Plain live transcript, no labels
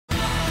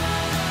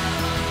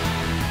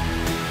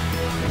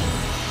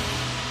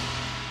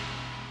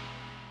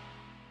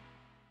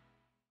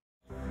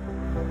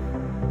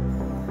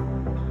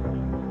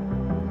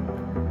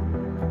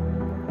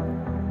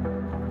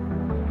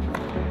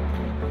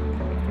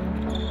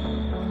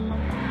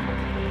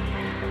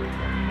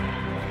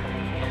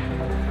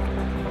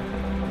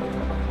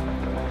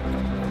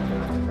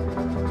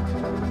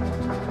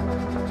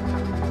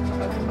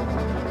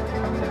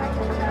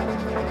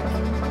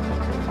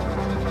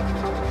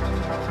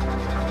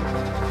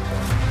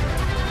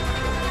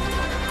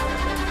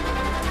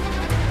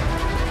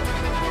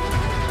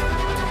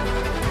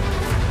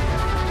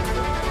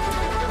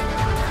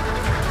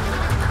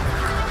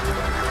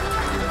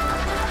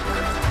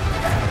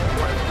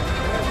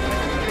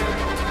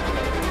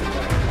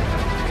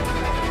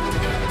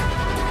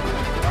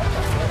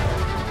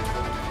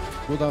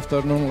Good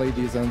afternoon,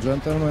 ladies and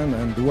gentlemen,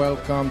 and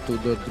welcome to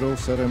the draw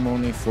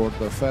ceremony for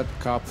the Fed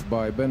Cup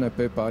by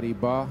BNP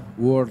Paribas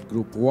World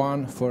Group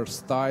 1,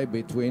 first tie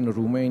between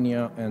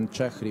Romania and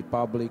Czech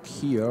Republic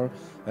here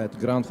at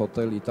Grand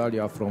Hotel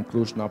Italia from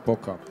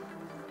Cluj-Napoca.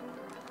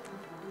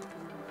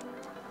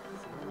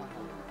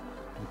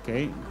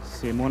 Okay,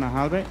 Simona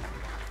Halbe.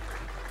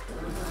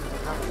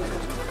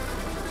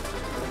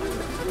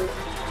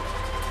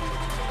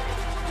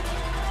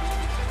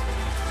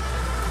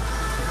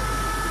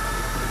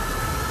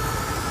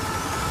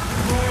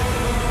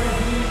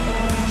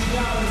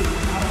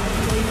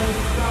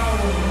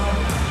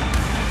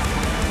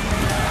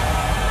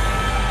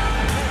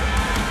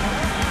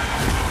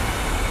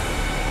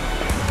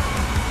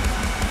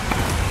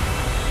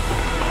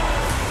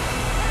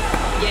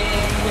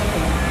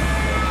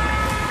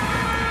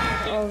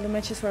 All the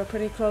matches were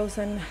pretty close,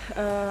 and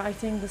I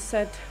think the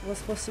set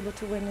was possible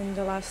to win in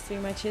the last 3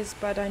 matches,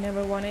 but I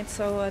never won it.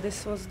 So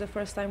this was the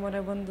first time when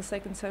I won the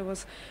second set.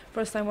 Was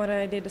first time when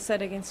I did the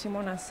set against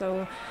Simona.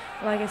 So,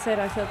 like I said,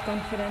 I felt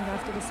confident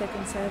after the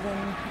second set,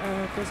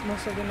 and because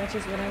most of the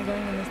matches when I'm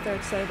going in the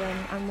third set,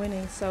 I'm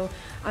winning. So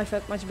I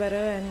felt much better,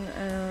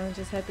 and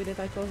just happy that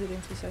I closed it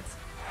in 2 sets.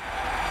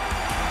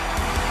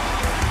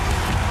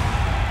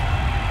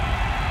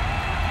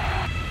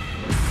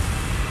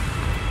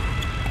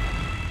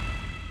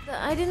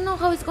 I didn't know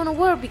how it's gonna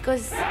work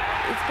because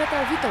it's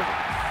Petra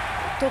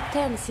Vitova, top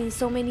 10 since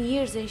so many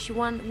years, and she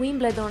won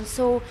Wimbledon.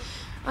 So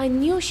I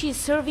knew she's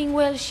serving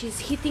well, she's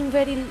hitting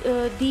very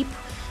deep.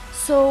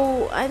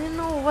 So I didn't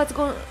know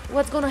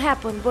what's gonna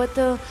happen, but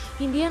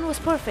in the end was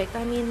perfect.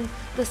 I mean,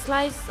 the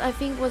slice I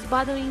think was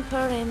bothering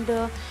her,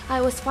 and I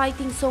was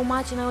fighting so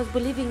much, and I was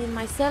believing in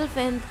myself,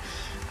 and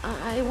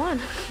I won.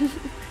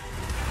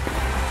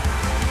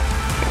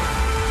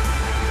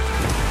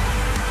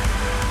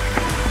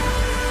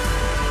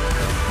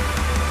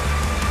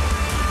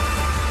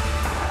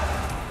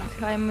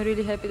 I'm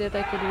really happy that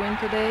I could win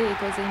today.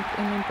 It was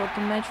an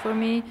important match for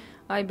me.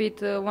 I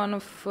beat one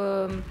of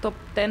top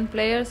 10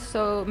 players,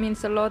 so it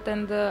means a lot,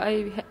 and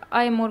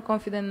I am more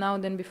confident now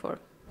than before.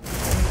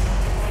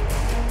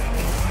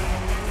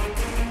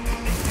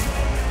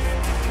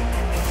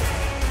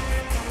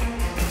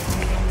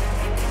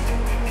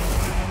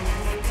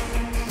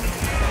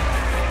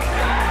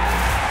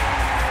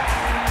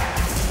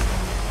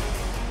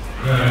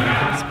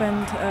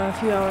 Spent a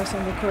few hours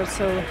on the court,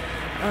 so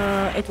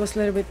it was a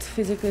little bit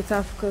physically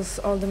tough because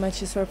all the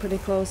matches were pretty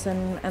close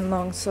and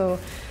long. So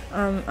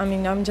I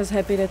mean, I'm just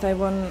happy that I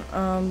won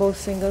both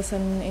singles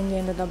and in the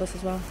end the doubles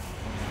as well.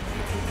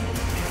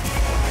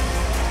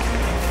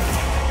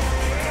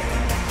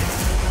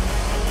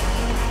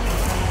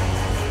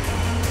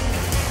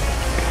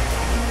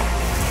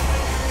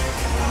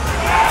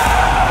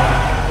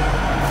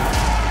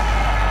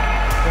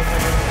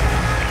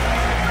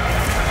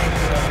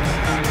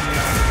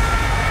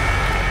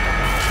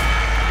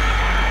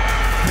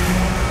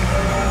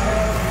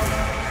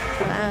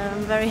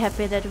 I'm very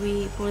happy that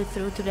we pulled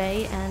through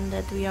today and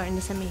that we are in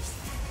the semis.